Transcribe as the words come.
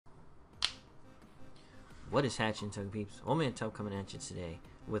What is hatching, Tug Peeps? Oldmantup coming at you today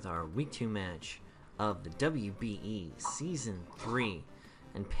with our Week 2 match of the WBE Season 3.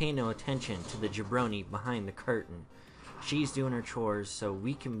 And pay no attention to the jabroni behind the curtain. She's doing her chores so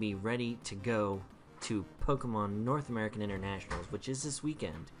we can be ready to go to Pokemon North American Internationals, which is this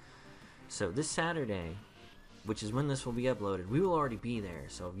weekend. So this Saturday, which is when this will be uploaded, we will already be there.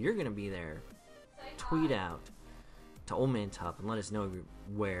 So if you're going to be there, tweet out to Oldmantup and let us know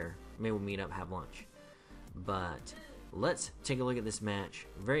where. Maybe we'll meet up, have lunch. But let's take a look at this match.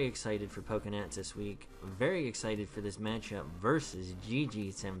 Very excited for Pokemats this week. Very excited for this matchup versus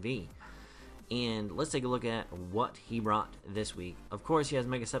GGSMV. And let's take a look at what he brought this week. Of course, he has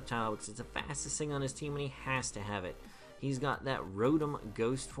Mega Sceptile because it's the fastest thing on his team and he has to have it. He's got that Rotom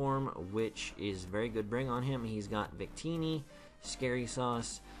Ghost form, which is very good bring on him. He's got Victini, Scary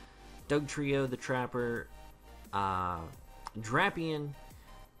Sauce, Dugtrio the Trapper, Drapion,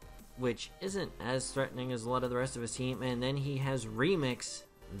 which isn't as threatening as a lot of the rest of his team. And then he has Remix,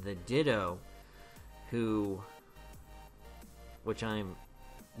 the Ditto, which I'm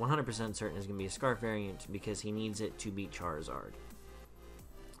 100% certain is going to be a Scarf variant because he needs it to beat Charizard.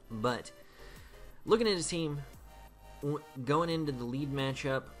 But looking at his team, going into the lead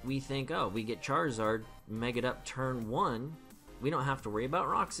matchup, we think, oh, we get Charizard, Mega'd up turn 1. We don't have to worry about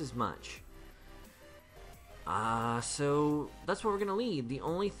rocks as much. So that's what we're going to lead. The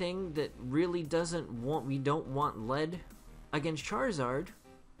only thing that really we don't want lead against Charizard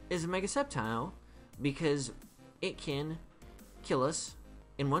is a Mega Sceptile because it can kill us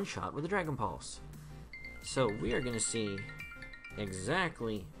in one shot with a Dragon Pulse. So we are going to see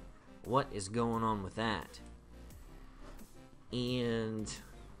exactly what is going on with that. And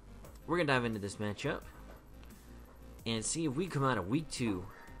we're going to dive into this matchup and see if we come out of week 2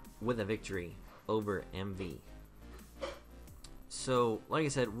 with a victory over MV. So, like I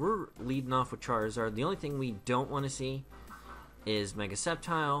said, we're leading off with Charizard. The only thing we don't want to see is Mega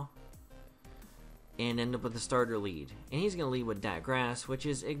Sceptile and end up with a starter lead. And he's going to lead with that Grass, which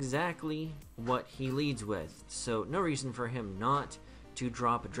is exactly what he leads with. So, no reason for him not to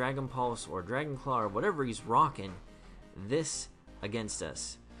drop a Dragon Pulse or Dragon Claw or whatever he's rocking this against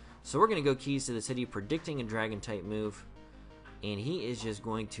us. So, we're going to go Keys to the City, predicting a Dragon-type move. And he is just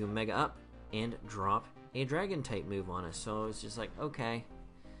going to Mega Up and drop a Dragon type move on us. So it's just like, okay,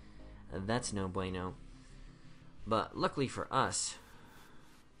 that's no bueno. But luckily for us,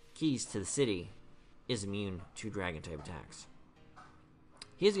 Keys to the City is immune to Dragon type attacks.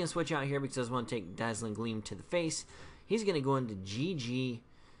 He's going to switch out here because I want to take Dazzling Gleam to the face. He's going to go into GG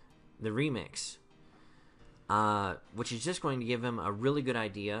the Remix, which is just going to give him a really good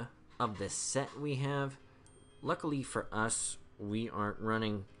idea of the set we have. Luckily for us, we aren't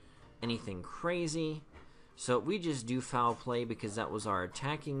running anything crazy, so we just do Foul Play because that was our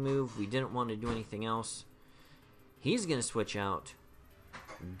attacking move. We didn't want to do anything else. He's going to switch out,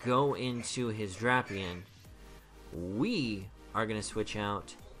 go into his Drapion. We are going to switch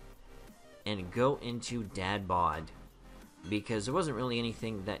out and go into Dad Bod because there wasn't really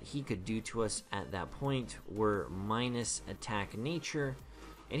anything that he could do to us at that point. We're minus attack nature,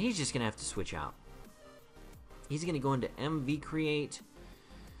 and he's just going to have to switch out. He's going to go into MV Create.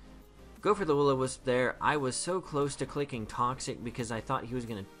 Go for the Will-O-Wisp there. I was so close to clicking Toxic because I thought he was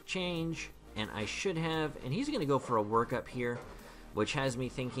going to change, and I should have. And he's going to go for a Workup here, which has me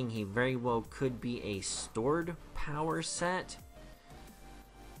thinking he very well could be a stored power set.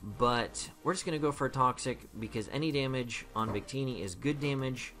 But we're just going to go for a Toxic because any damage on Victini is good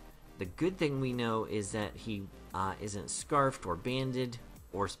damage. The good thing we know is that he isn't Scarfed or Banded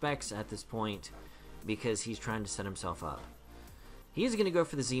or Specs at this point because he's trying to set himself up. He's going to go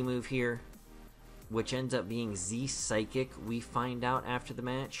for the Z move here, which ends up being Z Psychic, we find out after the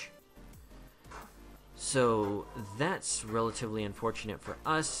match. So that's relatively unfortunate for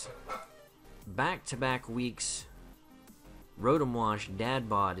us. Back-to-back weeks, Rotom Wash Dad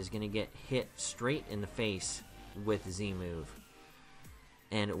Bod is going to get hit straight in the face with Z move.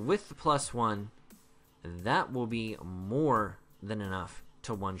 And with the +1, that will be more than enough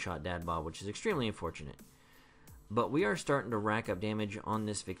to one-shot Dad Bod, which is extremely unfortunate. But we are starting to rack up damage on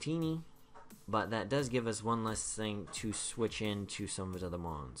this Victini, but that does give us one less thing to switch into some of his other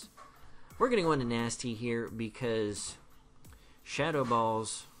mons. We're going to go into Nasty here because Shadow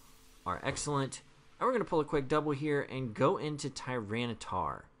Balls are excellent. And we're going to pull a quick double here and go into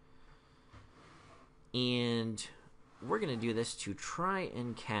Tyranitar. And we're going to do this to try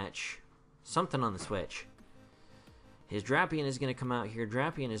and catch something on the switch. His Drapion is going to come out here.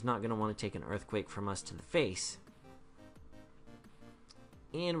 Drapion is not going to want to take an Earthquake from us to the face.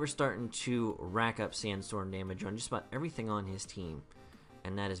 And we're starting to rack up Sandstorm damage on just about everything on his team.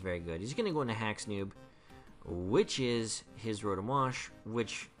 And that is very good. He's going to go into Hack Snoob, which is his Rotom Wash,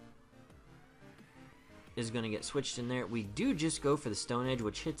 which is going to get switched in there. We do just go for the Stone Edge,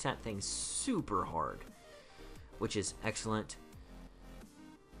 which hits that thing super hard, which is excellent.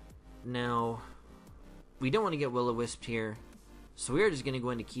 Now, we don't want to get Will-O-Wisped here, so we are just going to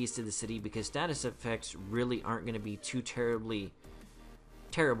go into Keys to the City because status effects really aren't going to be too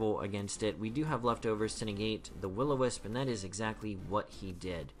terrible against it. We do have leftovers to negate the Will-O-Wisp, and that is exactly what he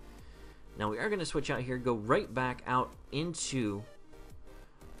did. Now, we are going to switch out here, go right back out into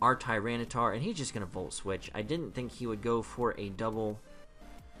our Tyranitar, and he's just going to Volt Switch. I didn't think he would go for a double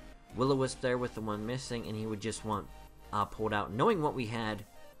Will-O-Wisp there with the one missing, and he would just want pulled out, knowing what we had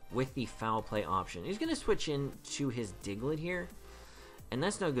with the Foul Play option. He's going to switch into his Diglett here, and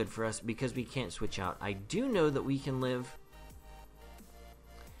that's no good for us because we can't switch out. I do know that we can live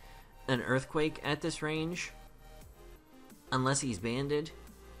an Earthquake at this range, unless he's banded,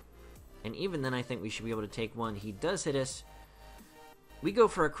 and even then I think we should be able to take one. He does hit us. We go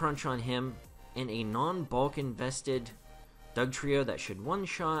for a Crunch on him, and a non-bulk invested Dugtrio that should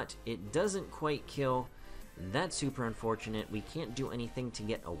one-shot. It doesn't quite kill. That's super unfortunate. We can't do anything to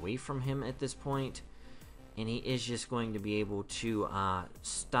get away from him at this point, and he is just going to be able to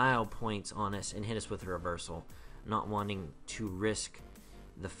style points on us and hit us with a reversal, not wanting to risk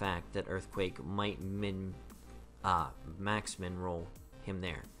the fact that Earthquake might max min roll him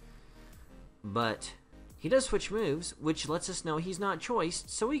there. But he does switch moves, which lets us know he's not choiced,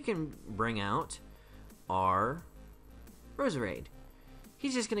 so we can bring out our Roserade.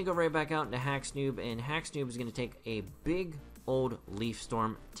 He's just going to go right back out into Hacksnoob, and Hacksnoob is going to take a big old Leaf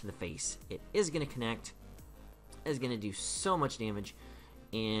Storm to the face. It is going to connect, is going to do so much damage,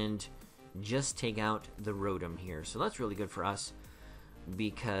 and just take out the Rotom here. So that's really good for us,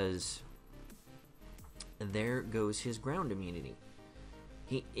 because there goes his ground immunity.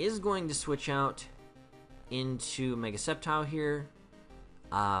 He is going to switch out into Mega Sceptile here.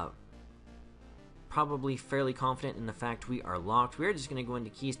 Probably fairly confident in the fact we are locked. We're just going to go into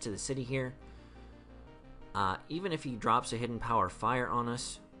Keys to the City here. Even if he drops a Hidden Power Fire on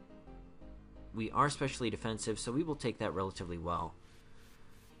us, we are specially defensive, so we will take that relatively well.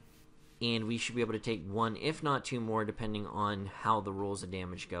 And we should be able to take one, if not two more, depending on how the rules of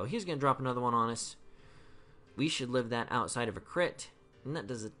damage go. He's going to drop another one on us. We should live that outside of a crit, and that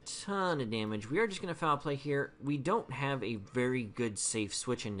does a ton of damage. We are just going to Foul Play here. We don't have a very good safe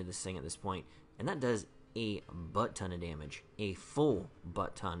switch into this thing at this point, and that does a butt ton of damage. A full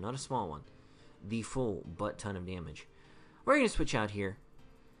butt ton, not a small one. The full butt ton of damage. We're going to switch out here,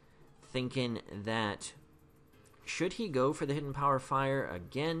 thinking that should he go for the Hidden Power Fire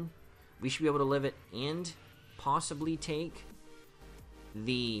again, we should be able to live it and possibly take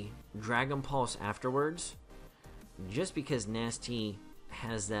the Dragon Pulse afterwards, just because Nasty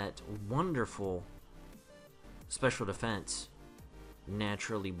has that wonderful special defense,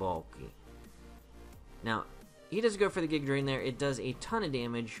 naturally bulky. Now, he does go for the Gig Drain there. It does a ton of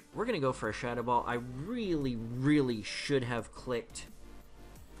damage. We're going to go for a Shadow Ball. I really, really should have clicked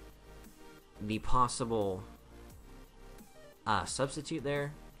the possible substitute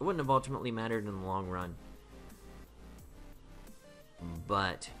there. It wouldn't have ultimately mattered in the long run.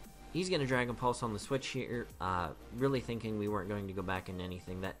 But he's going to Dragon Pulse on the switch here, really thinking we weren't going to go back into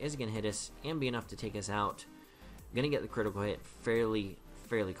anything. That is going to hit us and be enough to take us out. Going to get the critical hit. Fairly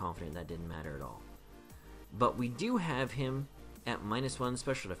confident that didn't matter at all. But we do have him at -1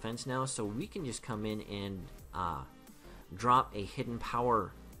 special defense now, so we can just come in and drop a Hidden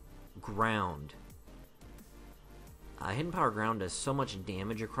Power Ground. Hidden Power Ground does so much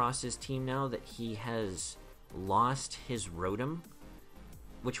damage across his team now that he has lost his Rotom,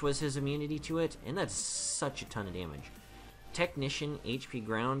 which was his immunity to it, and that's such a ton of damage. Technician, HP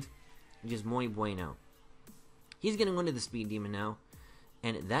Ground, just muy bueno. He's going to go into the Speed Demon now,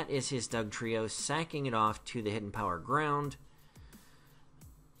 and that is his Dugtrio, sacking it off to the Hidden Power Ground,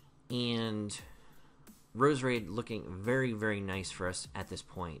 and Roserade looking very, very nice for us at this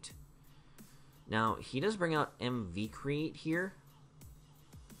point. Now, he does bring out MV Create here,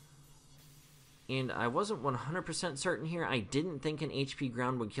 and I wasn't 100% certain here. I didn't think an HP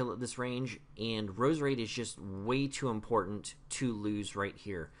Ground would kill at this range, and Roserade is just way too important to lose right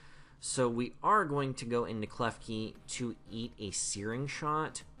here. So we are going to go into Klefki to eat a Searing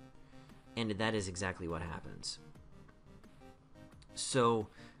Shot, and that is exactly what happens. So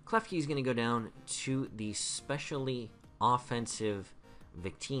Klefki is going to go down to the specially offensive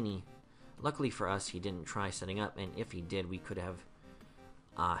Victini. Luckily for us, he didn't try setting up, and if he did, we could have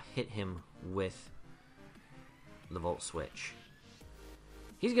hit him with the Volt Switch.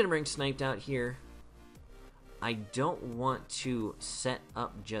 He's going to bring Sniped out here. I don't want to set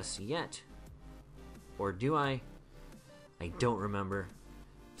up just yet, or do I? I don't remember.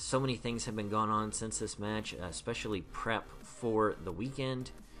 So many things have been going on since this match, especially prep for the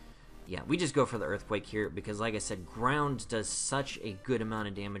weekend. Yeah, we just go for the Earthquake here because, like I said, ground does such a good amount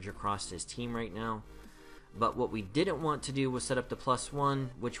of damage across his team right now. But what we didn't want to do was set up the +1,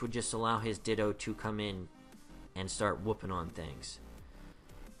 which would just allow his Ditto to come in and start whooping on things.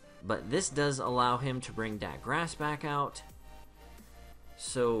 But this does allow him to bring that grass back out.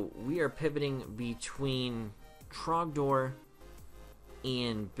 So we are pivoting between Trogdor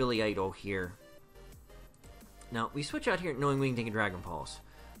and Billy Idol here. Now, we switch out here knowing we can take a Dragon Pulse.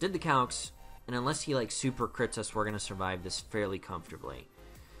 Did the calcs, and unless he like super crits us, we're going to survive this fairly comfortably.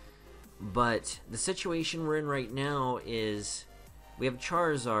 But the situation we're in right now is we have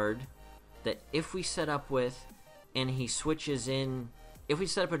Charizard that if we set up with and he switches in, if we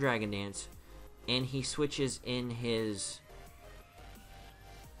set up a Dragon Dance and he switches in his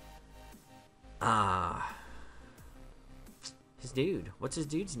dude, what's his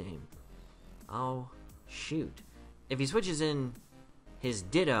dude's name? Oh shoot. If he switches in his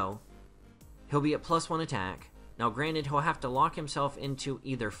Ditto, he'll be at +1 attack. Now granted, he'll have to lock himself into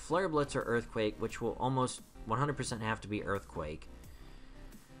either Flare Blitz or Earthquake, which will almost 100% have to be Earthquake.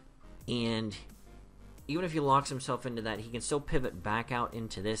 And even if he locks himself into that, he can still pivot back out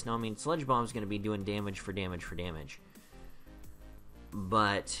into this. Now, I mean, Sludge Bomb's going to be doing damage for damage for damage.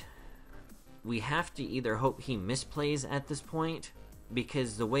 But we have to either hope he misplays at this point,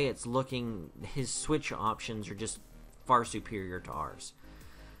 because the way it's looking, his switch options are just far superior to ours.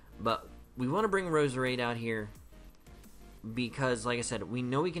 But we want to bring Roserade out here because, like I said, we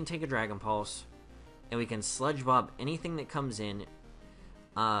know we can take a Dragon Pulse and we can Sludge Bomb anything that comes in.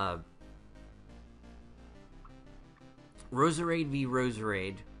 Roserade v.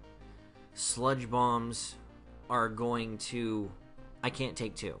 Roserade, Sludge Bombs are going to... I can't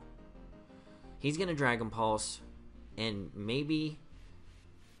take two. He's going to Dragon Pulse, and maybe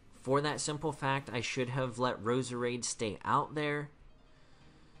for that simple fact, I should have let Roserade stay out there.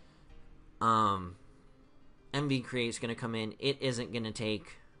 MV Create's going to come in. It isn't going to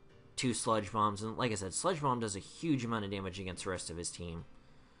take two Sludge Bombs. And like I said, Sludge Bomb does a huge amount of damage against the rest of his team.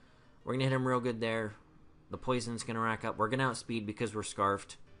 We're going to hit him real good there. The poison's going to rack up. We're going to outspeed because we're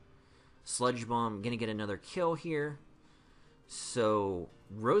Scarfed. Sludge Bomb going to get another kill here. So,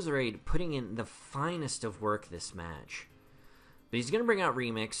 Roserade putting in the finest of work this match. But he's going to bring out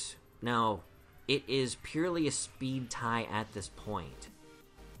Remix. Now, it is purely a speed tie at this point.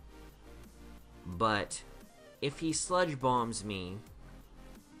 But if he Sludge Bombs me,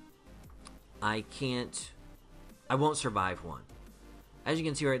 I won't survive one. As you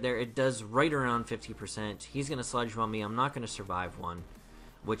can see right there, it does right around 50%. He's going to Sludge Bomb me. I'm not going to survive one,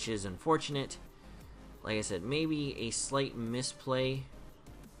 which is unfortunate. Like I said, maybe a slight misplay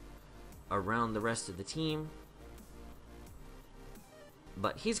around the rest of the team.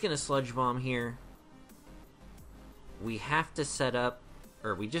 But he's going to Sludge Bomb here. We have to set up,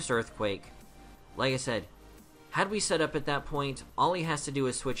 or we just Earthquake. Like I said, had we set up at that point, all he has to do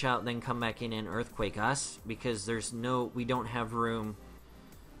is switch out and then come back in and Earthquake us, because we don't have room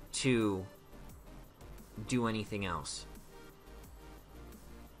to do anything else.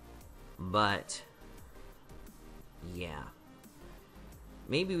 But yeah,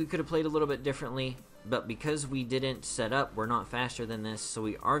 maybe we could have played a little bit differently, but because we didn't set up, we're not faster than this, so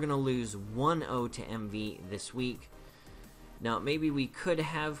we are going to lose 1-0 to MV this week. Now, maybe we could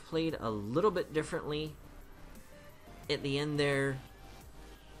have played a little bit differently at the end there.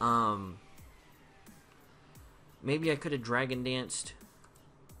 Maybe I could have Dragon Danced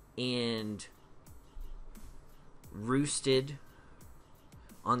and roosted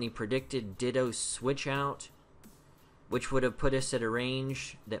on the predicted Ditto switch out, which would have put us at a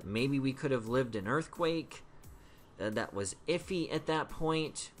range that maybe we could have lived an Earthquake. That was iffy at that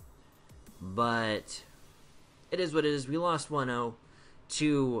point, but it is what it is. We lost 1-0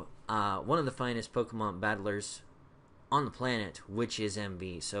 to one of the finest Pokemon battlers on the planet, which is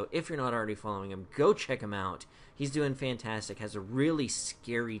MV. So if you're not already following him, go check him out. He's doing fantastic. Has a really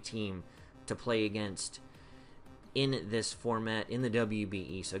scary team to play against in this format in the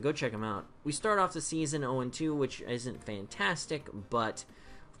WBE. So go check him out. We start off the season 0-2, which isn't fantastic, but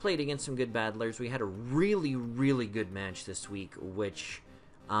we've played against some good battlers. We had a really, really good match this week, which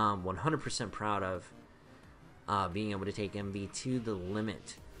I'm 100% proud of, being able to take MV to the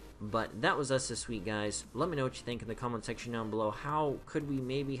limit. But that was us this week, guys. Let me know what you think in the comment section down below. How could we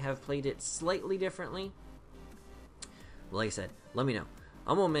maybe have played it slightly differently? Like I said, let me know.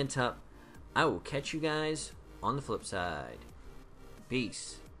 I'm Oldmantup. I will catch you guys on the flip side.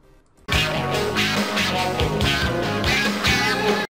 Peace.